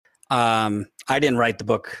I didn't write the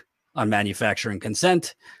book on manufacturing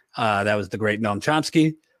consent. That was the great Noam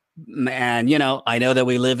Chomsky. And, I know that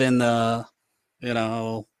we live in the,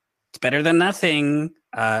 it's better than nothing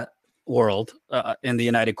world in the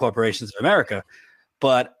United Corporations of America.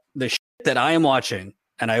 But the shit that I am watching,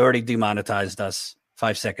 and I already demonetized us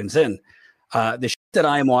 5 seconds in, the shit that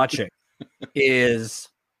I am watching is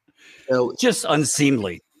just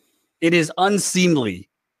unseemly. It is unseemly,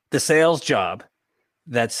 the sales job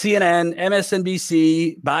that CNN,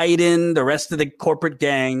 MSNBC, Biden, the rest of the corporate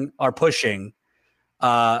gang are pushing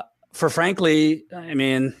for, frankly, I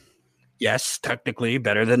mean, yes, technically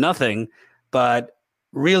better than nothing, but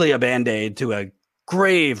really a Band-Aid to a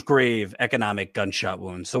grave, grave economic gunshot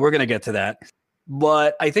wound. So we're going to get to that.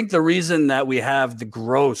 But I think the reason that we have the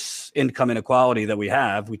gross income inequality that we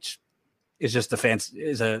have, which is just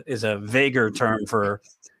is a vaguer term for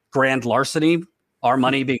grand larceny, our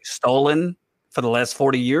money being stolen for the last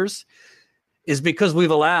 40 years, is because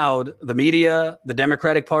we've allowed the media, the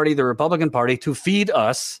Democratic Party, the Republican Party to feed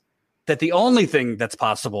us that the only thing that's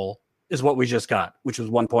possible is what we just got, which was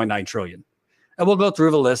 1.9 trillion. And we'll go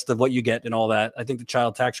through the list of what you get and all that. I think the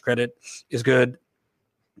child tax credit is good.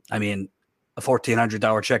 I mean, a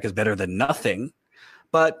 $1,400 check is better than nothing.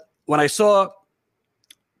 But when I saw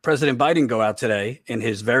President Biden go out today in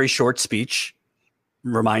his very short speech,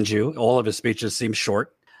 remind you, all of his speeches seem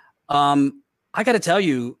short. I got to tell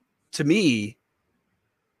you, to me,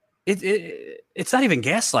 it's not even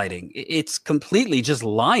gaslighting. It's completely just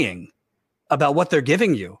lying about what they're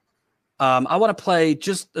giving you. I want to play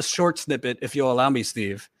just a short snippet, if you'll allow me,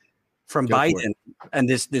 Steve, from Biden and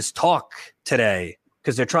this talk today,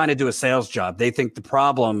 because they're trying to do a sales job. They think the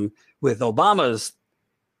problem with Obama's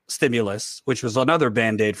stimulus, which was another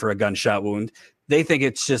Band-Aid for a gunshot wound, they think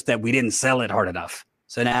it's just that we didn't sell it hard enough.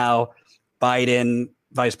 So now Biden,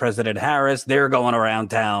 Vice President Harris, they're going around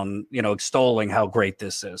town, extolling how great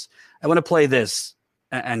this is. I want to play this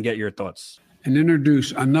and get your thoughts. And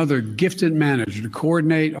introduce another gifted manager to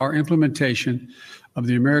coordinate our implementation of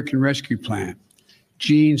the American Rescue Plan,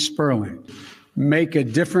 Gene Sperling. Make a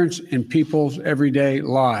difference in people's everyday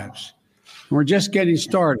lives. And we're just getting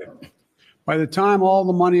started. By the time all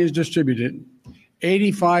the money is distributed,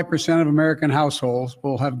 85% of American households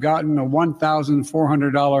will have gotten a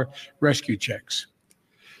 $1,400 rescue checks.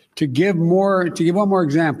 To give one more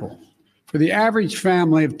example, for the average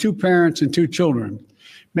family of 2 parents and 2 children,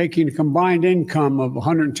 making a combined income of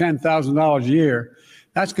 $110,000 a year,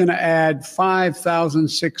 that's going to add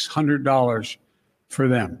 $5,600 for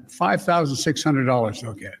them. $5,600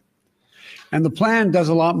 they'll get. And the plan does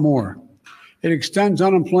a lot more. It extends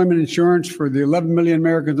unemployment insurance for the 11 million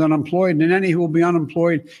Americans unemployed and any who will be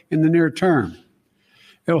unemployed in the near term.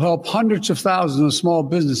 It'll help hundreds of thousands of small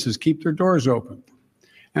businesses keep their doors open.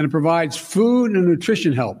 And it provides food and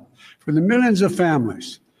nutrition help for the millions of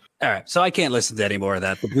families. All right, so I can't listen to any more of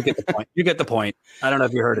that, but you get the point. You get the point. I don't know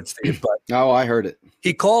if you heard it, Steve, but oh, I heard it.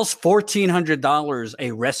 He calls $1,400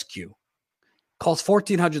 a rescue. Calls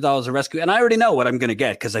 $1,400 a rescue, and I already know what I'm going to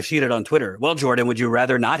get because I've seen it on Twitter. Well, Jordan, would you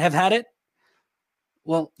rather not have had it?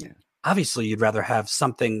 Well, yeah. Obviously, you'd rather have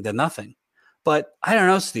something than nothing. But I don't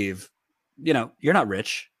know, Steve. You're not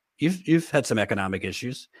rich. You've had some economic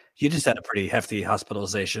issues. You just had a pretty hefty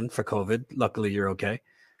hospitalization for COVID. Luckily, you're okay.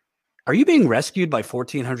 Are you being rescued by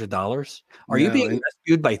 $1,400? Are you being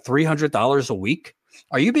rescued by $300 a week?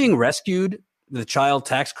 Are you being rescued the child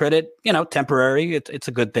tax credit? Temporary. It's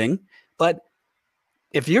a good thing. But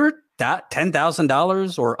if you're that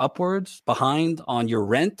 $10,000 or upwards behind on your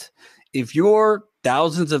rent, if you're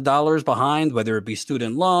thousands of dollars behind, whether it be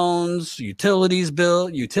student loans, utility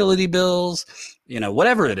bills,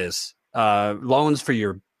 whatever it is, loans for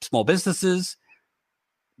your small businesses,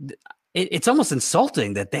 it's almost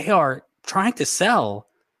insulting that they are trying to sell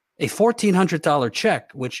a $1,400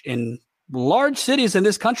 check, which in large cities in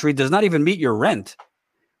this country does not even meet your rent.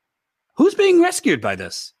 Who's being rescued by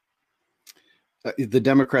this? The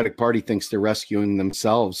Democratic Party thinks they're rescuing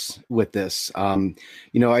themselves with this.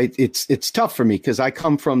 It's tough for me because I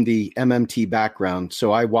come from the MMT background.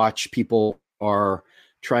 So I watch people are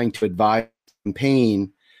trying to advise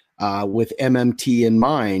campaign with MMT in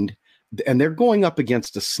mind. And they're going up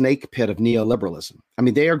against a snake pit of neoliberalism. I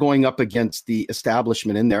mean, they are going up against the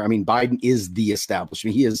establishment in there. I mean, Biden is the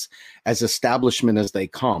establishment. He is as establishment as they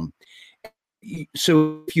come.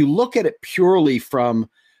 So if you look at it purely from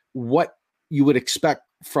what you would expect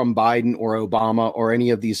from Biden or Obama or any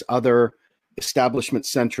of these other establishment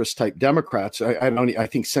centrist type Democrats, I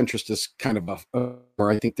think centrist is kind of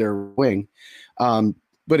or I think they're wing.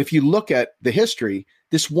 But if you look at the history,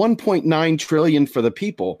 this 1.9 trillion for the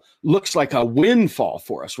people looks like a windfall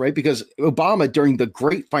for us, right? Because Obama during the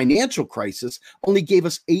great financial crisis only gave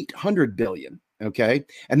us 800 billion. Okay.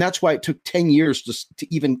 And that's why it took 10 years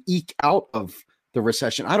to even eke out of the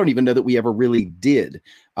recession. I don't even know that we ever really did,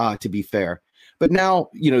 to be fair. But now,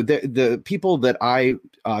 the people that I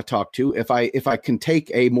talk to, if I can take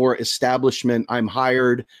a more establishment, I'm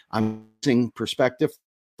hired, I'm using perspective,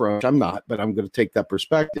 I'm not, but I'm going to take that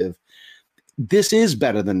perspective. This is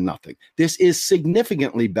better than nothing. This is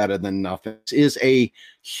significantly better than nothing. This is a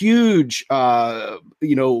huge,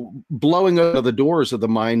 blowing out of the doors of the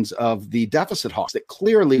minds of the deficit hawks that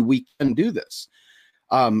clearly we can do this.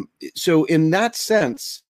 So in that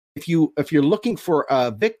sense, if you're looking for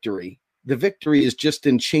a victory, the victory is just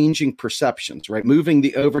in changing perceptions, right? Moving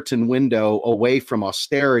the Overton window away from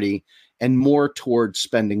austerity and more towards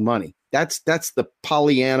spending money. That's the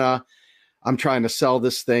Pollyanna. I'm trying to sell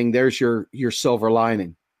this thing. There's your silver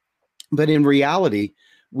lining. But in reality,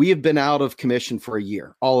 we have been out of commission for a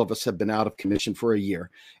year. All of us have been out of commission for a year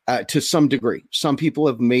to some degree. Some people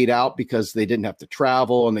have made out because they didn't have to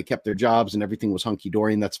travel and they kept their jobs and everything was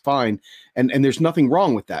hunky-dory, and that's fine. And there's nothing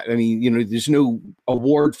wrong with that. I mean, there's no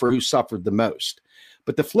award for who suffered the most.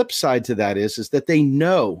 But the flip side to that is that they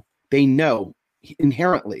know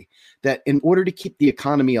inherently that in order to keep the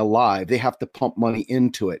economy alive, they have to pump money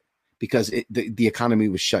into it because the economy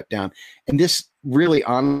was shut down. And this really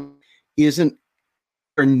isn't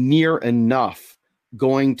near enough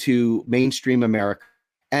going to mainstream America.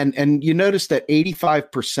 And you notice that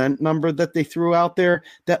 85% number that they threw out there,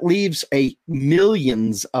 that leaves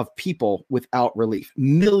millions of people without relief.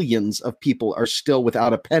 Millions of people are still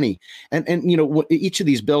without a penny. And each of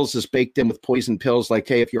these bills is baked in with poison pills like,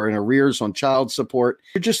 hey, if you're in arrears on child support,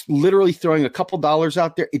 you're just literally throwing a couple dollars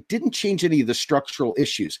out there. It didn't change any of the structural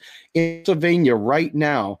issues. In Pennsylvania right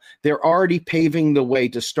now, they're already paving the way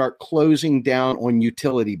to start closing down on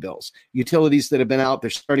utility bills. Utilities that have been out, they're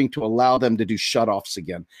starting to allow them to do shutoffs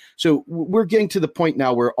again. So we're getting to the point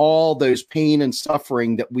now where all those pain and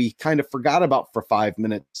suffering that we kind of forgot about for 5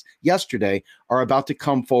 minutes yesterday are about to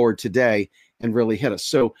come forward today and really hit us.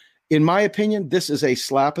 So in my opinion, this is a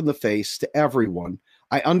slap in the face to everyone.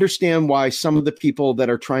 I understand why some of the people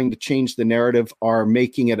that are trying to change the narrative are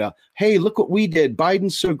making it hey, look what we did.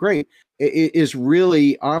 Biden's so great. It is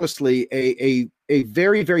really, honestly, a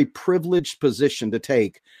very, very privileged position to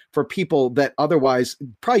take for people that otherwise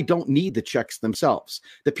probably don't need the checks themselves.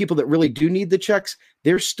 The people that really do need the checks,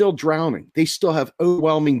 they're still drowning. They still have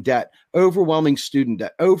overwhelming debt, overwhelming student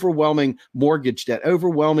debt, overwhelming mortgage debt,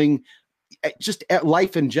 overwhelming just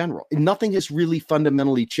life in general. Nothing has really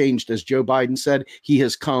fundamentally changed. As Joe Biden said, he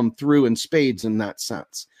has come through in spades in that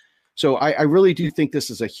sense. So I really do think this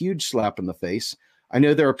is a huge slap in the face. I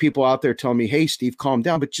know there are people out there telling me, hey, Steve, calm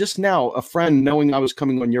down. But just now, a friend, knowing I was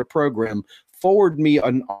coming on your program, forwarded me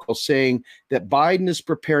an article saying that Biden is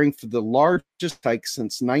preparing for the largest hike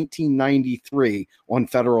since 1993 on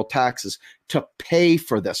federal taxes to pay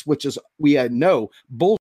for this, which is, we had no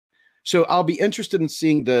bullshit. So I'll be interested in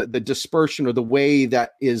seeing the dispersion or the way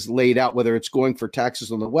that is laid out, whether it's going for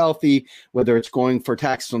taxes on the wealthy, whether it's going for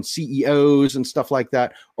taxes on CEOs and stuff like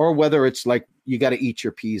that, or whether it's like you got to eat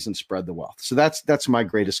your peas and spread the wealth. So that's my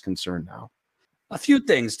greatest concern now. A few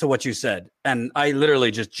things to what you said, and I literally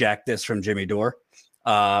just jacked this from Jimmy Dore.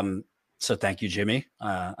 So thank you, Jimmy.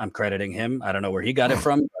 I'm crediting him. I don't know where he got it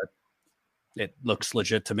from, but it looks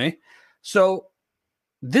legit to me. So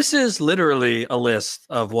this is literally a list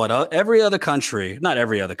of what every other country, not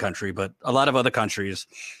every other country, but a lot of other countries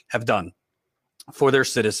have done for their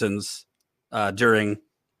citizens during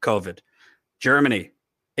COVID. Germany,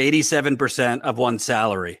 87% of one's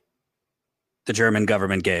salary the German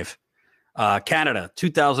government gave. Canada,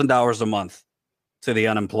 $2,000 a month to the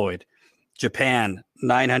unemployed. Japan,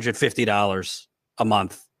 $950 a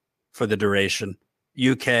month for the duration.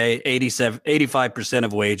 UK, 85%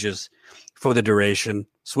 of wages for the duration.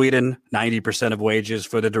 Sweden, 90% of wages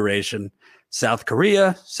for the duration. South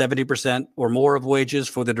Korea, 70% or more of wages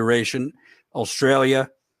for the duration. Australia,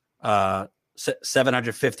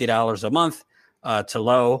 $750 a month to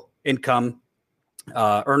low income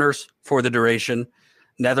earners for the duration.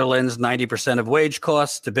 Netherlands, 90% of wage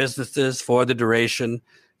costs to businesses for the duration.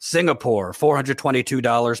 Singapore,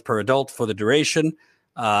 $422 per adult for the duration.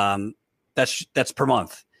 That's per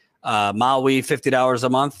month. Maui, $50 a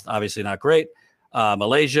month. Obviously not great.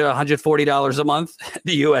 Malaysia, $140 a month.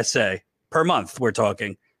 The USA, per month, we're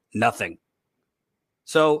talking nothing.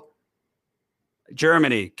 So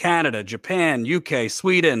Germany, Canada, Japan, UK,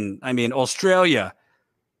 Sweden, Australia,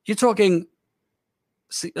 you're talking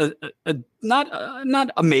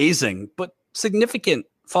not amazing, but significant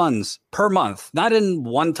funds per month, not in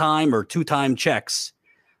one-time or two-time checks.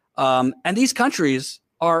 And these countries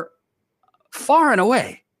are far and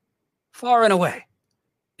away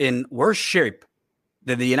in worse shape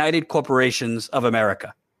than the United Corporations of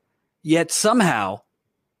America. Yet somehow,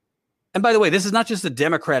 and by the way, this is not just a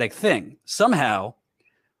Democratic thing. Somehow,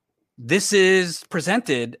 this is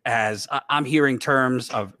presented as, I'm hearing terms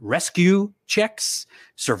of rescue checks,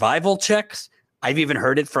 survival checks. I've even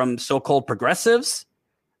heard it from so-called progressives.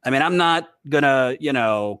 I mean, I'm not going to,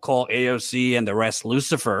 call AOC and the rest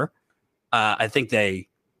Lucifer. I think they,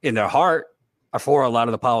 in their heart, are for a lot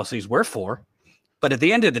of the policies we're for. But at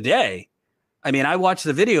the end of the day, I mean, I watched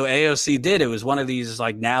the video AOC did. It was one of these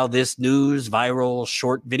like Now This News viral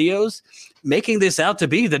short videos making this out to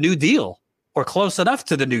be the New Deal or close enough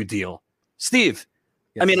to the New Deal. Steve,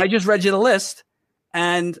 yes. I mean, I just read you the list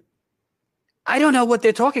and I don't know what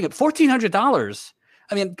they're talking about. $1,400.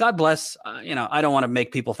 I mean, God bless. I don't want to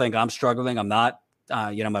make people think I'm struggling. I'm not.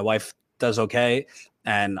 My wife does okay,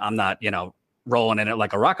 and I'm not. Rolling in it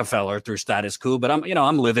like a Rockefeller through status quo. But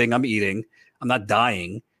I'm living. I'm eating. I'm not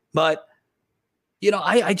dying. But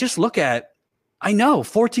I just look at. I know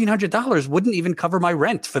 $1,400 wouldn't even cover my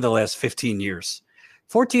rent for the last 15 years.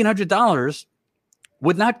 $1,400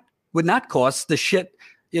 would not cost the shit.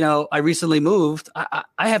 I recently moved. I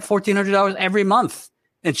have $1,400 every month.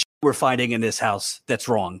 And we're finding in this house that's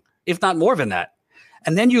wrong, if not more than that.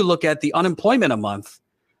 And then you look at the unemployment a month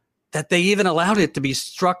that they even allowed it to be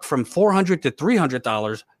struck from $400 to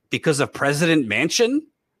 $300 because of President Manchin.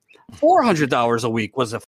 $400 a week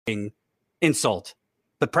was a fucking insult.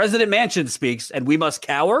 But President Manchin speaks and we must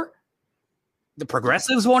cower. The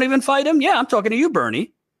progressives won't even fight him. Yeah, I'm talking to you,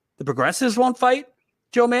 Bernie. The progressives won't fight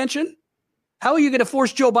Joe Manchin. How are you going to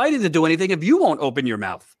force Joe Biden to do anything if you won't open your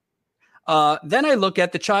mouth? Then I look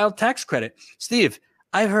at the child tax credit. Steve,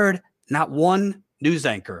 I've heard not one news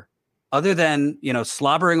anchor other than,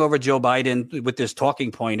 slobbering over Joe Biden with this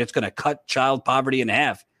talking point, it's going to cut child poverty in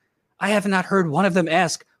half. I have not heard one of them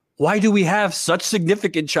ask, why do we have such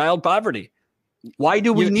significant child poverty? Why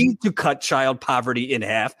do we need to cut child poverty in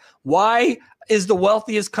half? Why is the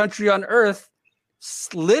wealthiest country on earth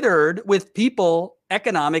littered with people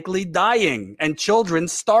economically dying and children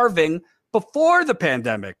starving before the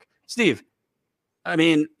pandemic? Steve, I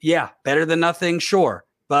mean, yeah, better than nothing, sure.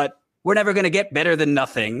 But we're never going to get better than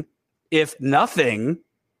nothing if nothing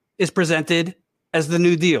is presented as the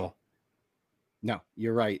New Deal. No,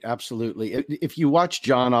 you're right. Absolutely. If you watch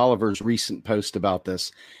John Oliver's recent post about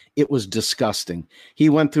this, it was disgusting. He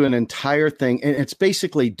went through an entire thing. And it's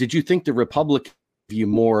basically, did you think the Republicans give you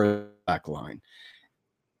more backline?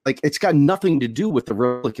 Like, it's got nothing to do with the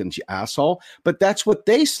Republicans, you asshole. But that's what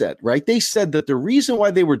they said, right? They said that the reason why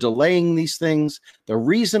they were delaying these things, the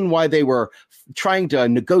reason why they were trying to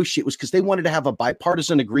negotiate was because they wanted to have a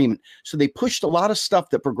bipartisan agreement. So they pushed a lot of stuff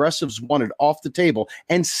that progressives wanted off the table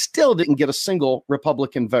and still didn't get a single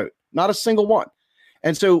Republican vote, not a single one.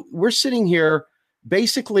 And so we're sitting here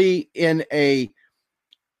basically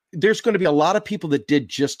there's going to be a lot of people that did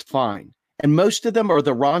just fine. And most of them are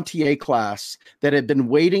the rentier class that had been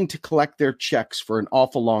waiting to collect their checks for an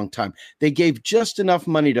awful long time. They gave just enough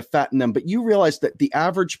money to fatten them. But you realize that the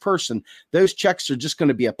average person, those checks are just going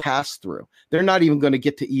to be a pass through. They're not even going to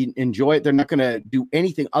get to enjoy it. They're not going to do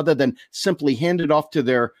anything other than simply hand it off to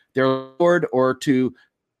their lord or to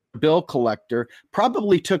bill collector.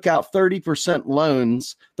 Probably took out 30%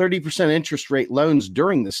 loans, 30% interest rate loans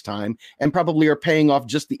during this time, and probably are paying off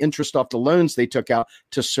just the interest off the loans they took out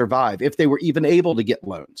to survive, if they were even able to get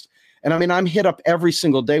loans. And I mean, I'm hit up every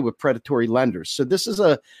single day with predatory lenders. So there's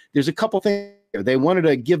a couple things here. They wanted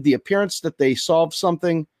to give the appearance that they solved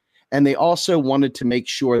something, and they also wanted to make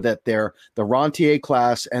sure that the rentier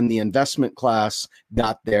class and the investment class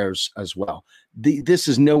got theirs as well. This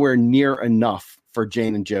is nowhere near enough for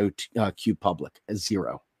Jane and Joe Q Public, as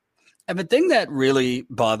zero. And the thing that really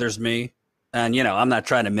bothers me, and I'm not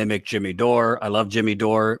trying to mimic Jimmy Dore. I love Jimmy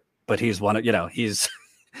Dore, but he's one of he's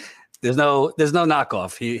there's no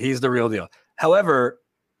knockoff. He's the real deal. However,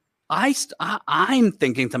 I'm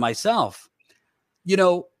thinking to myself,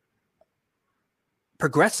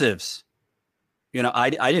 progressives. I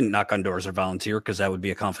didn't knock on doors or volunteer because that would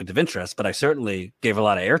be a conflict of interest, but I certainly gave a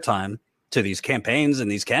lot of airtime to these campaigns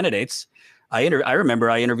and these candidates. I remember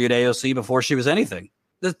I interviewed AOC before she was anything.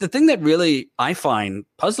 The thing that really I find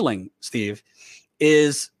puzzling, Steve,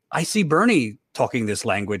 is I see Bernie talking this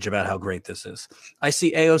language about how great this is. I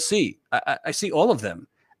see AOC. I see all of them.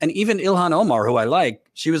 And even Ilhan Omar, who I like,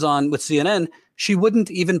 she was on with CNN. She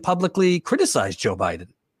wouldn't even publicly criticize Joe Biden.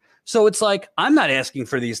 So it's like, I'm not asking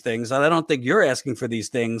for these things. And I don't think you're asking for these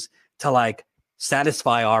things to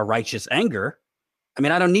satisfy our righteous anger. I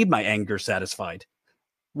mean, I don't need my anger satisfied.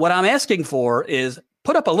 What I'm asking for is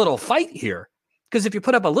put up a little fight here. Because if you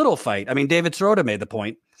put up a little fight, I mean, David Sirota made the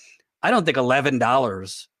point. I don't think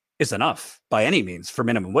 $11 is enough by any means for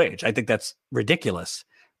minimum wage. I think that's ridiculous.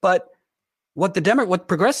 But what what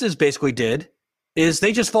progressives basically did is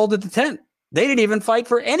they just folded the tent. They didn't even fight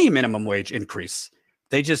for any minimum wage increase.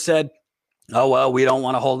 They just said, oh, well, we don't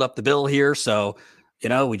want to hold up the bill here. So,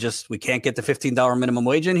 we can't get the $15 minimum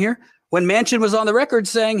wage in here. When Manchin was on the record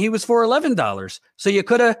saying he was for $11. So you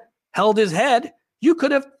could have held his head. You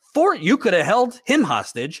could have held him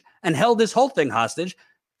hostage and held this whole thing hostage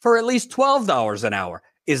for at least $12 an hour.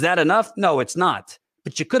 Is that enough? No, it's not.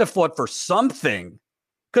 But you could have fought for something,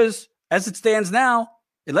 because as it stands now,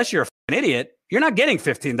 unless you're an idiot, you're not getting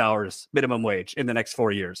 $15 minimum wage in the next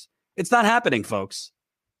 4 years. It's not happening, folks.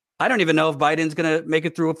 I don't even know if Biden's going to make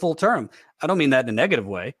it through a full term. I don't mean that in a negative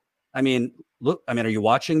way. I mean, are you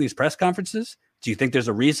watching these press conferences? Do you think there's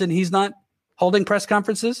a reason he's not holding press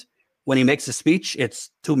conferences? When he makes a speech, it's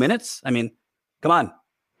 2 minutes. I mean, come on.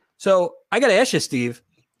 So I got to ask you, Steve,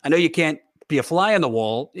 I know you can't be a fly on the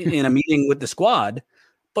wall in a meeting with the squad,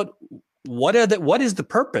 but what is the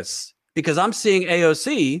purpose? Because I'm seeing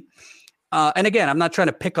AOC, and again, I'm not trying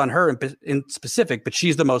to pick on her in specific, but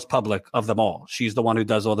she's the most public of them all. She's the one who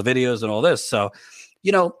does all the videos and all this. So,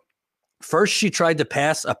 first she tried to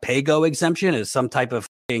pass a pay-go exemption as some type of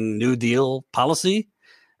New Deal policy.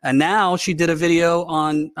 And now she did a video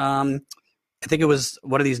on, I think it was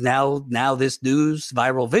one of these now this news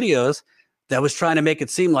viral videos that was trying to make it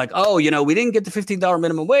seem like, oh, we didn't get the $15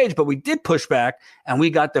 minimum wage, but we did push back and we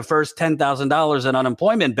got the first $10,000 in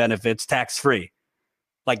unemployment benefits tax-free.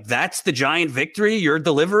 Like, that's the giant victory you're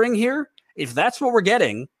delivering here? If that's what we're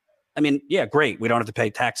getting, I mean, yeah, great. We don't have to pay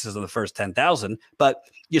taxes on the first 10,000, but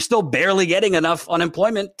you're still barely getting enough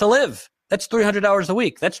unemployment to live. That's $300 a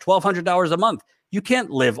week. That's $1,200 a month. You can't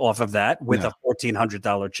live off of that with a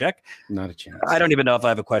 $1,400 check. Not a chance. I don't even know if I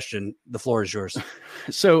have a question. The floor is yours.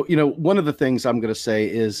 So, one of the things I'm going to say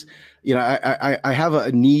is, I have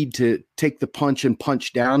a need to take the punch and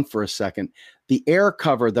punch down for a second. The air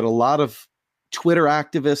cover that a lot of Twitter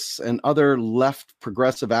activists and other left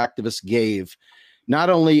progressive activists gave, not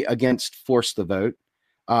only against Force the Vote,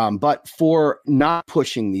 but for not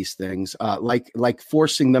pushing these things, like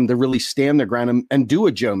forcing them to really stand their ground and do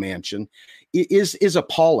a Joe Manchin, is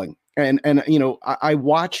appalling. And I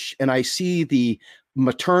watch and I see the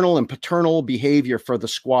maternal and paternal behavior for the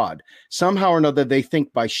squad. Somehow or another, they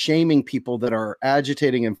think by shaming people that are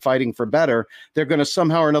agitating and fighting for better, they're going to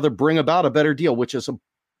somehow or another bring about a better deal, which is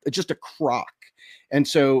just a crock. And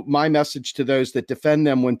so my message to those that defend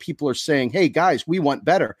them when people are saying, hey, guys, we want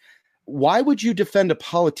better. Why would you defend a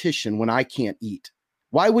politician when I can't eat?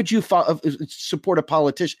 Why would you support a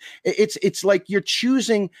politician? It's like you're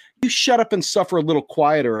choosing, you shut up and suffer a little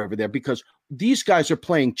quieter over there, because these guys are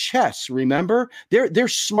playing chess. Remember, they're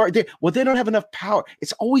smart. They don't have enough power.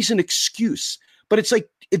 It's always an excuse, but it's like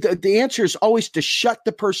the answer is always to shut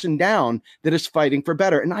the person down that is fighting for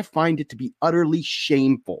better. And I find it to be utterly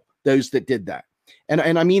shameful, those that did that.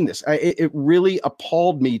 And I mean this, it really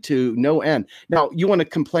appalled me to no end. Now, you want to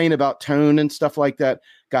complain about tone and stuff like that.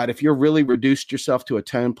 God, if you're really reduced yourself to a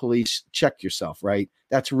tone police, check yourself, right?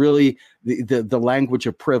 That's really the language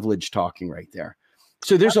of privilege talking right there.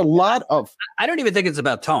 So there's a lot of... I don't even think it's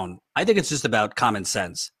about tone. I think it's just about common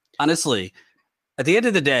sense. Honestly, at the end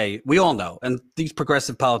of the day, we all know, and these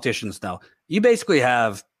progressive politicians know, you basically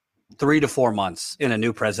have 3 to 4 months in a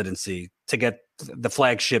new presidency to get the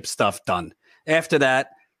flagship stuff done. After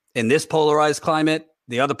that, in this polarized climate,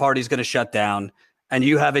 the other party's going to shut down. And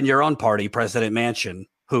you have in your own party, President Manchin,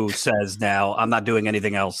 who says now, I'm not doing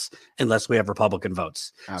anything else unless we have Republican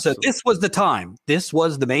votes. Absolutely. So this was the time. This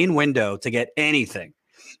was the main window to get anything.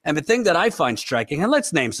 And the thing that I find striking, and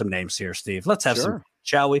let's name some names here, Steve. Let's have some,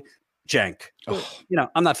 shall we? Cenk.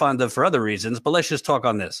 I'm not fond of for other reasons, but let's just talk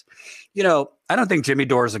on this. I don't think Jimmy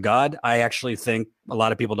Dore is a god. I actually think a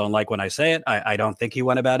lot of people don't like when I say it. I don't think he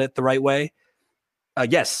went about it the right way.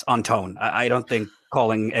 Yes, on tone. I don't think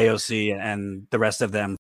calling AOC and the rest of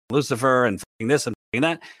them Lucifer and this and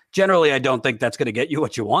that. Generally, I don't think that's going to get you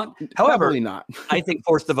what you want. However, probably not. I think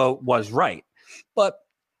Force the Vote was right. But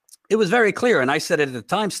it was very clear, and I said it at the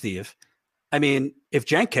time, Steve. I mean, if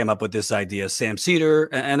Cenk came up with this idea, Sam Cedar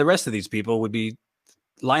and the rest of these people would be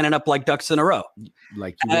lining up like ducks in a row.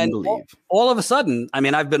 Like you wouldn't believe. All of a sudden, I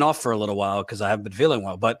mean, I've been off for a little while because I haven't been feeling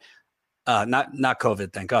well, but not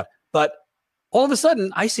COVID, thank God. But all of a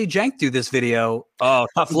sudden, I see Cenk do this video. Oh,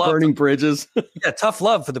 tough love. Burning bridges. Yeah, tough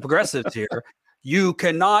love for the progressives here. You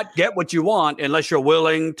cannot get what you want unless you're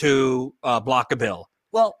willing to block a bill.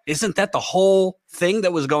 Well, isn't that the whole thing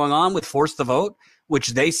that was going on with Force the Vote?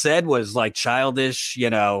 which they said was like childish,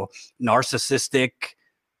 narcissistic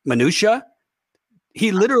minutia.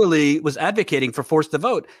 He literally was advocating for forced to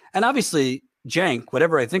vote. And obviously, Cenk,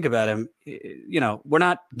 whatever I think about him, we're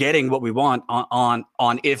not getting what we want on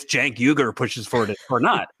if Cenk Uygur pushes for it or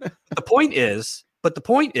not. the point is,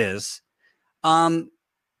 all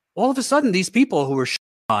of a sudden, these people who were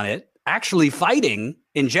on it, actually fighting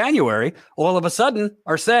in January, all of a sudden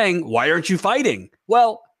are saying, why aren't you fighting?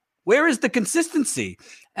 Well, where is the consistency?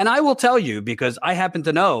 And I will tell you, because I happen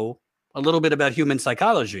to know a little bit about human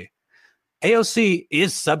psychology. AOC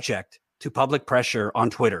is subject to public pressure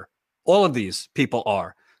on Twitter. All of these people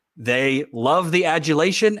are. They love the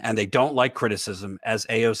adulation and they don't like criticism, as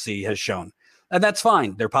AOC has shown. And that's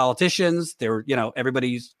fine. They're politicians. They're,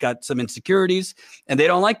 everybody's got some insecurities and they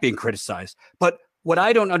don't like being criticized. But what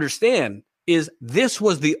I don't understand is this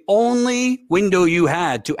was the only window you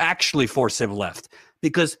had to actually force him left,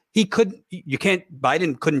 because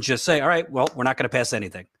Biden couldn't just say, all right, well, we're not going to pass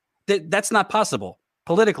anything. That's not possible.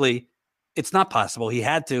 Politically, it's not possible. He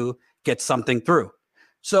had to get something through.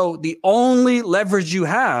 So the only leverage you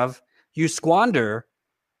have, you squander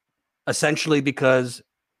essentially because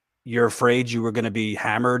you're afraid you were going to be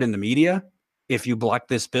hammered in the media if you block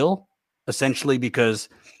this bill, essentially because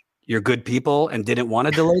you're good people and didn't want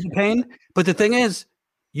to delay the pain. But the thing is,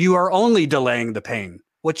 you are only delaying the pain.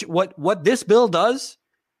 What this bill does,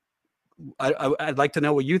 I'd like to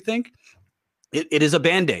know what you think. It is a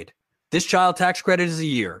Band-Aid. This child tax credit is a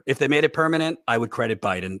year. If they made it permanent, I would credit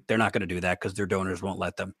Biden. They're not going to do that because their donors won't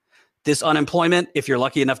let them. This unemployment, if you're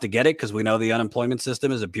lucky enough to get it, because we know the unemployment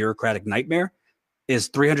system is a bureaucratic nightmare, is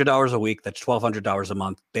 $300 a week. That's $1,200 a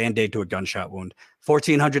month. Band-Aid to a gunshot wound.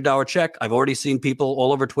 $1,400 check. I've already seen people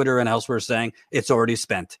all over Twitter and elsewhere saying it's already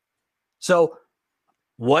spent. So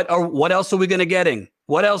what else are we going to getting?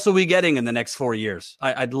 What else are we getting in the next 4 years?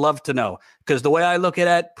 I'd love to know, because the way I look at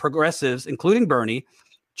it, progressives, including Bernie,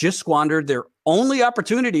 just squandered their only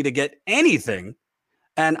opportunity to get anything.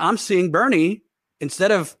 And I'm seeing Bernie,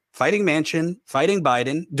 instead of fighting Manchin, fighting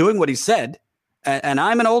Biden, doing what he said. And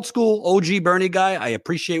I'm an old school OG Bernie guy. I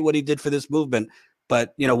appreciate what he did for this movement.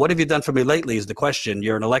 But, what have you done for me lately is the question.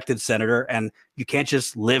 You're an elected senator and you can't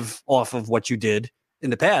just live off of what you did in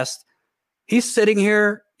the past. He's sitting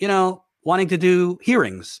here, wanting to do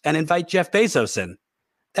hearings and invite Jeff Bezos in.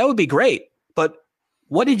 That would be great. But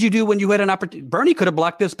what did you do when you had an opportunity? Bernie could have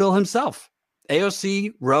blocked this bill himself.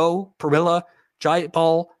 AOC, Roe, Perilla,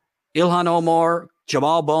 Jayapal, Ilhan Omar,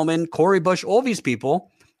 Jamal Bowman, Cori Bush, all these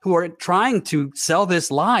people who are trying to sell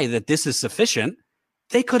this lie that this is sufficient,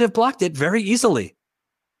 they could have blocked it very easily.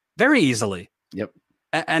 Very easily. Yep.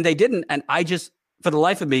 And they didn't. And I just, for the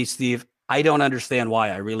life of me, Steve, I don't understand why.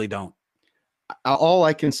 I really don't. All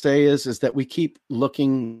I can say is that we keep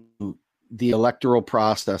looking the electoral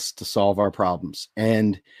process to solve our problems.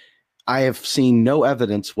 And I have seen no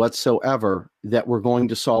evidence whatsoever that we're going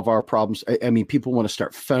to solve our problems. I mean, people want to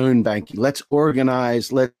start phone banking. Let's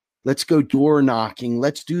organize. Let's go door knocking.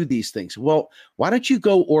 Let's do these things. Well, why don't you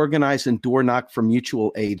go organize and door knock for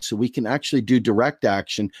mutual aid so we can actually do direct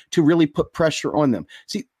action to really put pressure on them?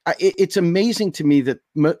 See, it's amazing to me that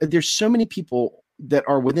there's so many people that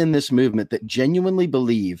are within this movement that genuinely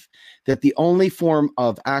believe that the only form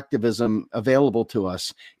of activism available to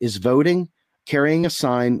us is voting, carrying a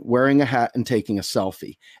sign, wearing a hat, and taking a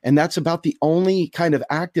selfie. And that's about the only kind of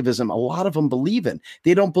activism a lot of them believe in.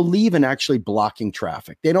 They don't believe in actually blocking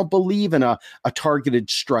traffic. They don't believe in a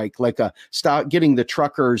targeted strike, like stop getting the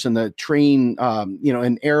truckers and the train,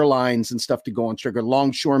 and airlines and stuff to go on strike, or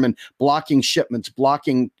longshoremen blocking shipments,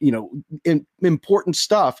 blocking, important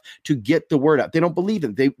stuff to get the word out. They don't believe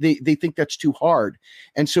in it. They think that's too hard.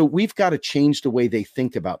 And so we've got to change the way they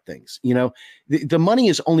think about things. The money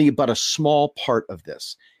is only about a small part of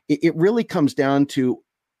this. It really comes down to,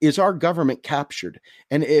 is our government captured?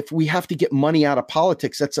 And if we have to get money out of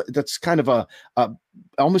politics, that's kind of a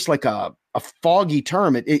almost like a foggy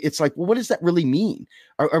term. It's like, well, what does that really mean?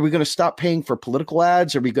 Are we going to stop paying for political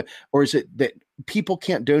ads? Or is it that people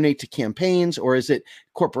can't donate to campaigns? Or is it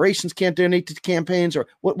corporations can't donate to campaigns? Or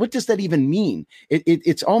what does that even mean?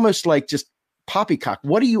 It's almost like just poppycock.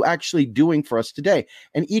 What are you actually doing for us today?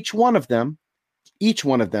 And each one of them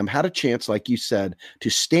had a chance, like you said, to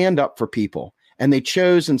stand up for people. And they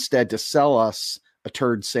chose instead to sell us a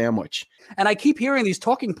turd sandwich. And I keep hearing these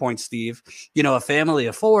talking points, Steve. A family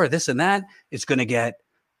of four, this and that, is going to get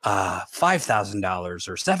 $5,000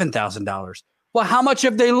 or $7,000. Well, how much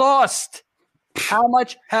have they lost? How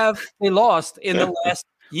much have they lost in the last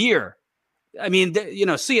year? I mean,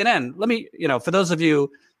 CNN, let me, for those of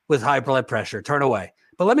you with high blood pressure, turn away.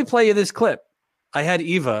 But let me play you this clip. I had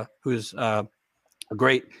Eva, who's a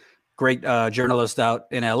great great journalist out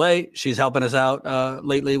in LA. She's helping us out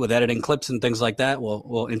lately with editing clips and things like that.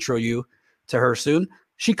 We'll intro you to her soon.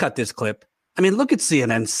 She cut this clip. I mean, look at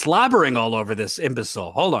CNN slobbering all over this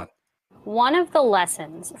imbecile. Hold on. One of the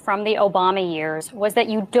lessons from the Obama years was that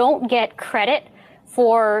you don't get credit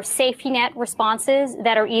for safety net responses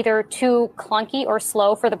that are either too clunky or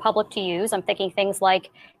slow for the public to use. I'm thinking things like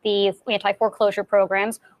the anti-foreclosure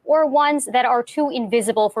programs, or ones that are too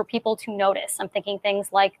invisible for people to notice. I'm thinking things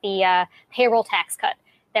like the payroll tax cut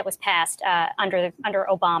that was passed under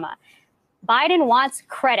Obama. Biden wants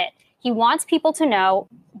credit. He wants people to know,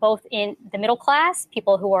 both in the middle class,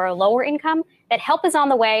 people who are lower income, that help is on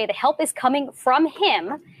the way, the help is coming from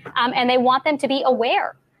him, and they want them to be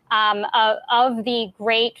aware of the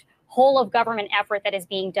great whole of government effort that is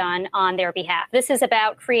being done on their behalf. This is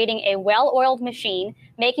about creating a well-oiled machine,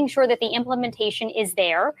 making sure that the implementation is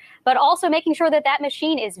there, but also making sure that that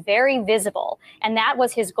machine is very visible. And that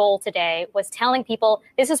was his goal today, was telling people,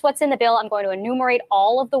 this is what's in the bill. I'm going to enumerate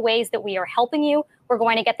all of the ways that we are helping you. We're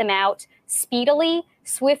going to get them out speedily,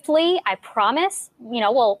 swiftly. I promise.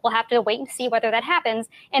 We'll have to wait and see whether that happens.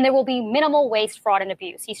 And there will be minimal waste, fraud, and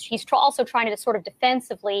abuse. He's also trying to sort of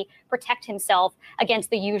defensively protect himself against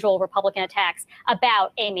the usual Republican attacks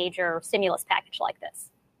about a major stimulus package like this.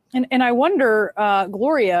 And I wonder,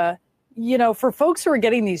 Gloria, for folks who are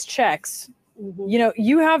getting these checks,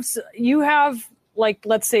 you have like,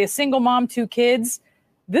 let's say, a single mom, 2 kids.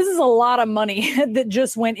 This is a lot of money that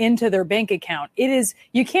just went into their bank account.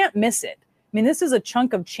 You can't miss it. I mean, this is a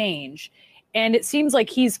chunk of change. And it seems like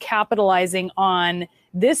he's capitalizing on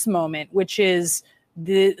this moment, which is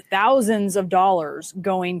the thousands of dollars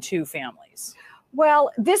going to families.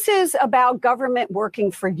 Well, this is about government working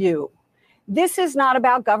for you. This is not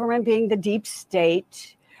about government being the deep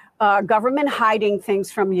state, government hiding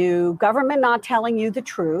things from you, government not telling you the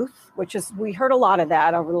truth, we heard a lot of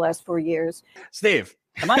that over the last 4 years. Steve,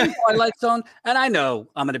 am I in Twilight Zone? And I know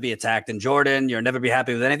I'm going to be attacked in Jordan. You'll never be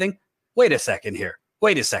happy with anything. Wait a second here.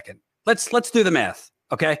 Wait a second. Let's do the math.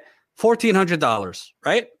 Okay. $1,400,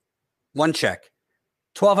 right? One check.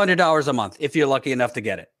 $1,200 a month if you're lucky enough to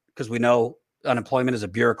get it. Because we know unemployment is a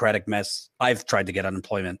bureaucratic mess. I've tried to get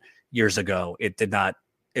unemployment years ago. It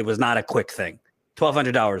was not a quick thing.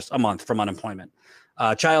 $1,200 a month from unemployment.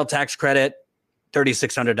 Child tax credit,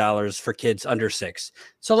 $3,600 for kids under 6.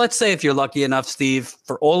 So let's say if you're lucky enough, Steve,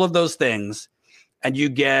 for all of those things, and you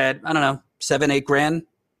get, I don't know, 7-8 grand.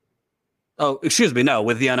 Oh, excuse me. No,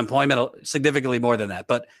 with the unemployment, significantly more than that.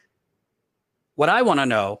 But what I want to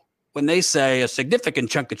know, when they say a significant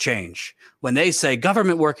chunk of change, when they say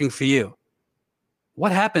government working for you,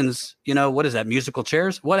 what happens? What is that? Musical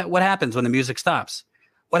chairs? What happens when the music stops?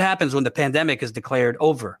 What happens when the pandemic is declared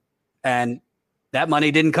over and that money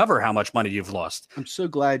didn't cover how much money you've lost? I'm so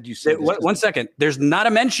glad you said this. 1 second. There's not a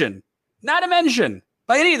mention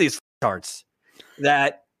by any of these charts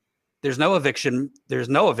that there's no eviction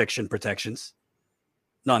protections.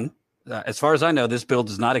 None. As far as I know, this bill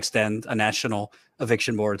does not extend a national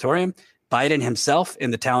eviction moratorium. Biden himself,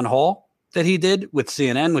 in the town hall that he did with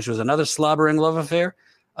CNN, which was another slobbering love affair,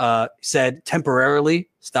 said temporarily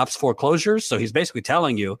stops foreclosures. So he's basically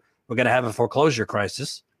telling you we're going to have a foreclosure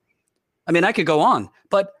crisis. I mean, I could go on,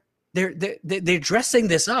 but they're dressing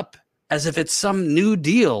this up as if it's some new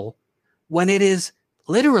deal when it is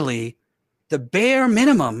literally the bare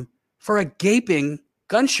minimum for a gaping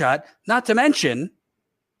gunshot. Not to mention,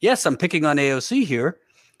 yes, I'm picking on AOC here.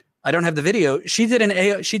 I don't have the video. She did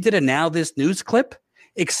a Now This News clip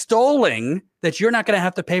extolling that you're not going to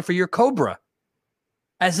have to pay for your Cobra,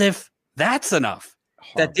 as if that's enough.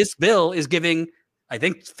 That this bill is giving, I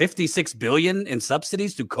think, $56 billion in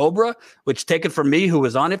subsidies to Cobra, which, taken from me, who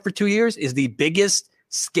was on it for 2 years, is the biggest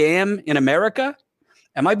scam in America.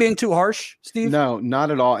 Am I being too harsh, Steve? No,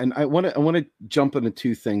 not at all. And I want to jump into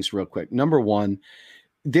 2 things real quick. Number one,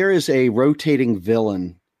 there is a rotating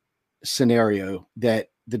villain scenario that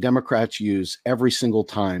the Democrats use every single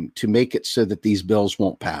time to make it so that these bills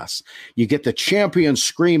won't pass. You get the champion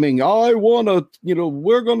screaming, I want to,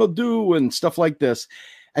 we're going to do, and stuff like this.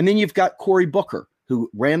 And then you've got Cory Booker, who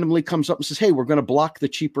randomly comes up and says, hey, we're going to block the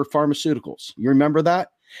cheaper pharmaceuticals. You remember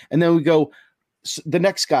that? And then we go, the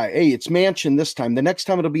next guy, hey, it's Manchin this time. The next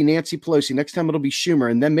time it'll be Nancy Pelosi. Next time it'll be Schumer.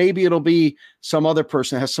 And then maybe it'll be some other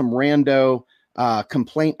person that has some rando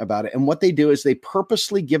complaint about it. And what they do is they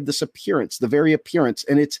purposely give this appearance, the very appearance,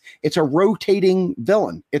 and it's a rotating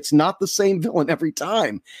villain. It's not the same villain every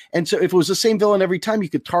time. And so if it was the same villain every time, you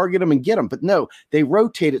could target them and get them. But no, they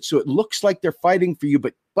rotate it so it looks like they're fighting for you.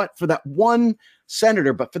 But for that one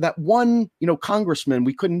senator, but for that one, congressman,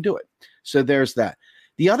 we couldn't do it. So there's that.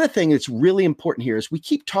 The other thing that's really important here is we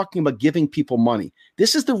keep talking about giving people money.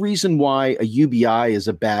 This is the reason why a UBI is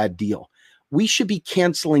a bad deal. We should be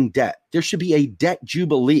canceling debt. There should be a debt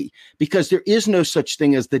jubilee, because there is no such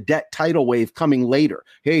thing as the debt tidal wave coming later.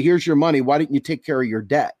 Hey, here's your money. Why didn't you take care of your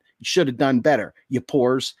debt? You should have done better, you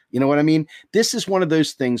poors. You know what I mean? This is one of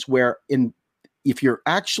those things where if you're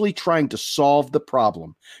actually trying to solve the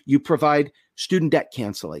problem, you provide student debt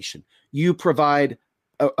cancellation. You provide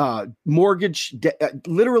mortgage,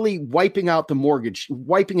 literally wiping out the mortgage,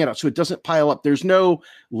 wiping it out so it doesn't pile up. There's no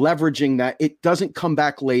leveraging that. It doesn't come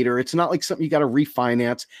back later. It's not like something you got to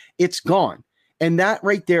refinance. It's gone. And that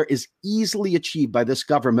right there is easily achieved by this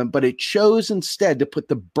government, but it chose instead to put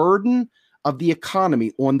the burden of the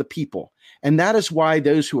economy on the people. And that is why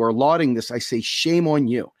those who are lauding this, I say, shame on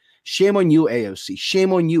you. Shame on you, AOC.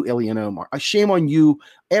 Shame on you, Ilhan Omar. Shame on you,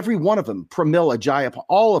 every one of them, Pramila, Jayapal,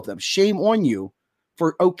 all of them. Shame on you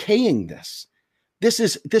for okaying this. This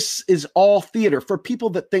is all theater. For people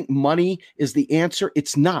that think money is the answer,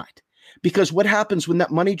 it's not. Because what happens when that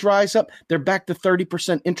money dries up? They're back to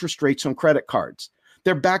 30% interest rates on credit cards.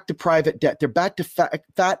 They're back to private debt. They're back to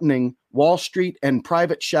fattening Wall Street and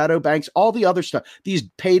private shadow banks, all the other stuff, these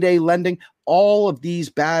payday lending. All of these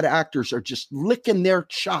bad actors are just licking their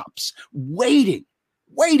chops, waiting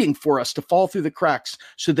for us to fall through the cracks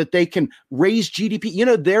so that they can raise GDP. You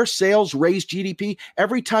know, their sales raise GDP.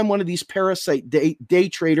 Every time one of these parasite day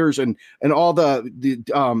traders and all the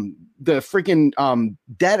freaking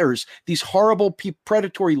debtors, these horrible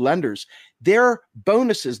predatory lenders, their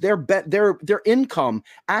bonuses, their income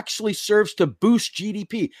actually serves to boost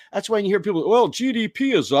GDP. That's why you hear people, well,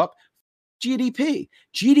 GDP is up. GDP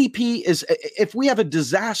is, if we have a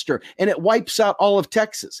disaster and it wipes out all of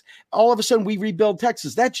Texas, all of a sudden we rebuild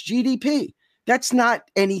Texas. That's GDP. That's not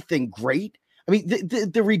anything great. I mean,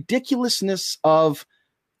 the ridiculousness of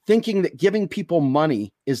thinking that giving people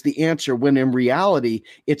money is the answer, when in reality,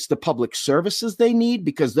 it's the public services they need,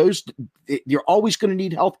 because you're always going to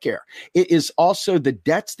need healthcare. It is also the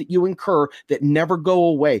debts that you incur that never go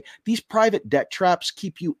away. These private debt traps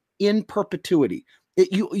keep you in perpetuity.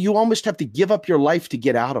 You almost have to give up your life to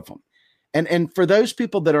get out of them. And for those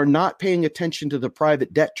people that are not paying attention to the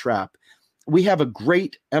private debt trap, we have a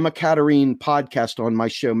great Emma Katerine podcast on my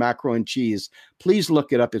show, Macro and Cheese. Please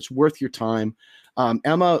look it up. It's worth your time.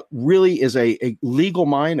 Emma really is a legal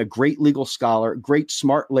mind, a great legal scholar, great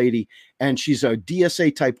smart lady, and she's a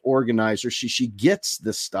DSA type organizer. She gets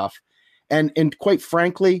this stuff. And quite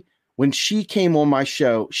frankly, when she came on my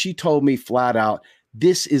show, she told me flat out,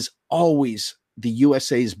 this is always the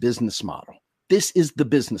USA's business model. This is the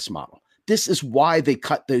business model. This is why they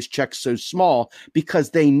cut those checks so small,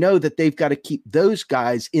 because they know that they've got to keep those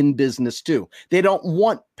guys in business too. They don't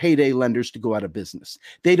want payday lenders to go out of business.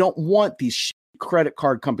 They don't want these credit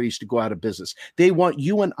card companies to go out of business. They want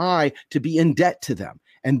you and I to be in debt to them.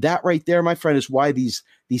 And that right there, my friend, is why these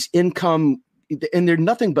income, and they're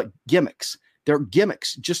nothing but gimmicks. They're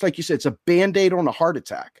gimmicks. Just like you said, it's a Band-Aid on a heart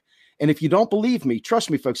attack. And if you don't believe me, trust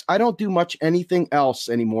me, folks, I don't do much anything else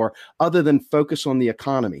anymore other than focus on the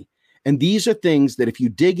economy. And these are things that if you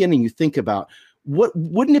dig in and you think about,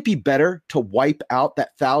 wouldn't it be better to wipe out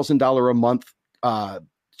that $1,000 a month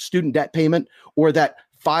student debt payment, or that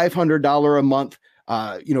 $500 a month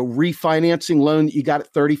refinancing loan that you got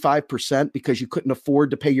at 35% because you couldn't afford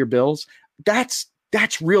to pay your bills? That's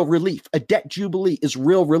real relief. A debt jubilee is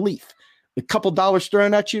real relief. A couple dollars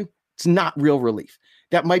thrown at you, it's not real relief.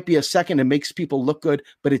 That might be a second and makes people look good,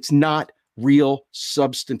 but it's not real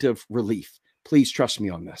substantive relief. Please trust me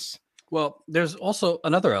on this. Well, there's also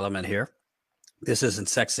another element here. This isn't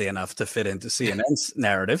sexy enough to fit into CNN's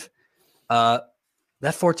narrative. That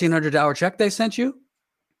 $1,400 check they sent you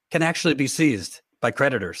can actually be seized by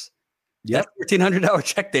creditors. Yep. That $1,400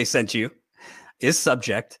 check they sent you is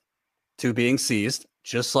subject to being seized,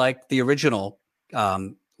 just like the original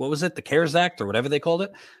what was it? The CARES Act or whatever they called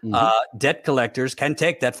it. Mm-hmm. Debt collectors can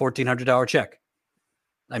take that $1,400 check.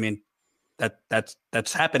 I mean, that's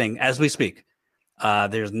happening as we speak.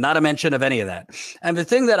 There's not a mention of any of that. And the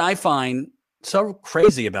thing that I find so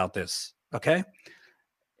crazy about this, okay?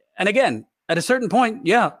 And again, at a certain point,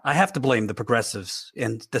 yeah, I have to blame the progressives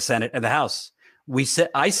in the Senate and the House.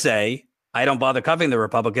 I say I don't bother covering the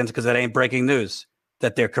Republicans because it ain't breaking news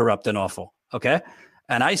that they're corrupt and awful, okay?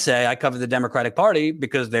 And I say I cover the Democratic Party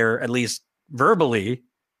because they're at least verbally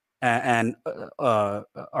and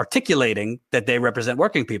articulating that they represent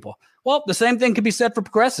working people. Well, the same thing can be said for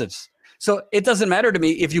progressives. So it doesn't matter to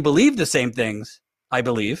me if you believe the same things I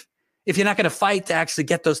believe, if you're not going to fight to actually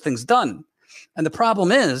get those things done. And the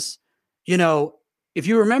problem is, if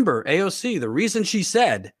you remember AOC, the reason she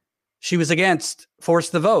said she was against force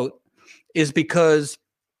the vote is because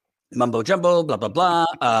mumbo jumbo, blah, blah, blah.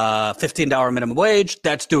 $15 minimum wage,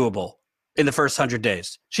 that's doable in the first 100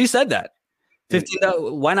 days. She said that.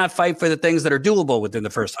 Why not fight for the things that are doable within the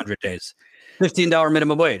first 100 days? $15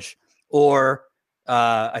 minimum wage. Or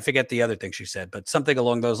I forget the other thing she said, but something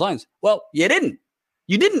along those lines. Well, you didn't.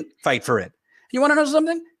 You didn't fight for it. You want to know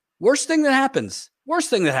something? Worst thing that happens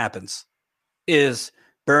is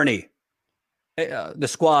Bernie, the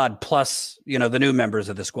squad, plus, the new members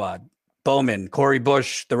of the squad, Bowman, Cori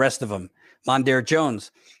Bush, the rest of them, Mondaire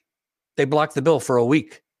Jones, they blocked the bill for a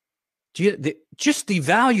week. Just the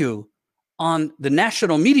value on the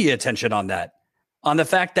national media attention on that, on the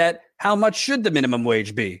fact that how much should the minimum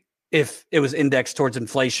wage be if it was indexed towards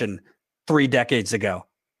inflation 3 decades ago?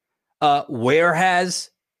 Where has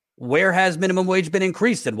minimum wage been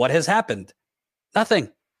increased and what has happened? Nothing.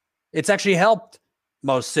 It's actually helped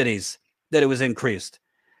most cities that it was increased,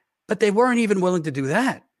 but they weren't even willing to do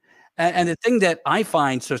that. And the thing that I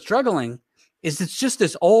find so struggling is it's just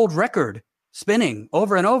this old record spinning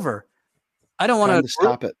over and over. I don't want to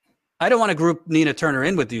stop it. I don't want to group Nina Turner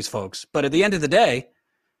in with these folks, but at the end of the day,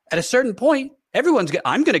 at a certain point, I'm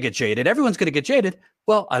going to get jaded. Everyone's going to get jaded.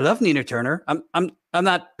 Well, I love Nina Turner. I'm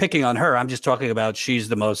not picking on her. I'm just talking about she's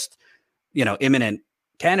the most, imminent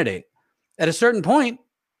candidate. At a certain point,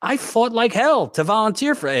 I fought like hell to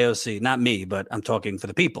volunteer for AOC. Not me, but I'm talking for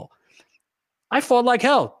the people. I fought like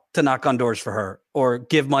hell to knock on doors for her or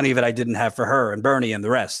give money that I didn't have for her and Bernie and the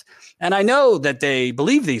rest. And I know that they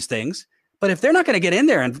believe these things, but if they're not going to get in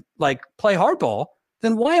there and play hardball,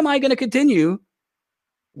 then why am I going to continue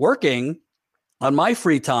working on my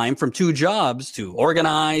free time from 2 jobs to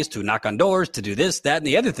organize, to knock on doors, to do this, that, and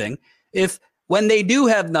the other thing, if when they do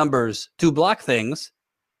have numbers to block things,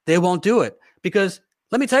 they won't do it? Because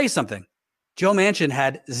let me tell you something. Joe Manchin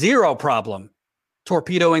had 0 problem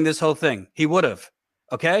torpedoing this whole thing. He would have.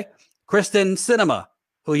 Okay? Kristen Sinema,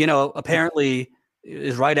 who, apparently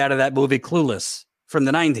is right out of that movie Clueless from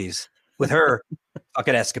the 90s with her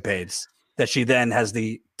fucking escapades that she then has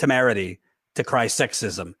the temerity to cry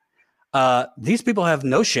sexism. These people have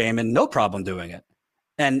no shame and no problem doing it.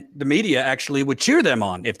 And the media actually would cheer them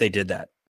on if they did that.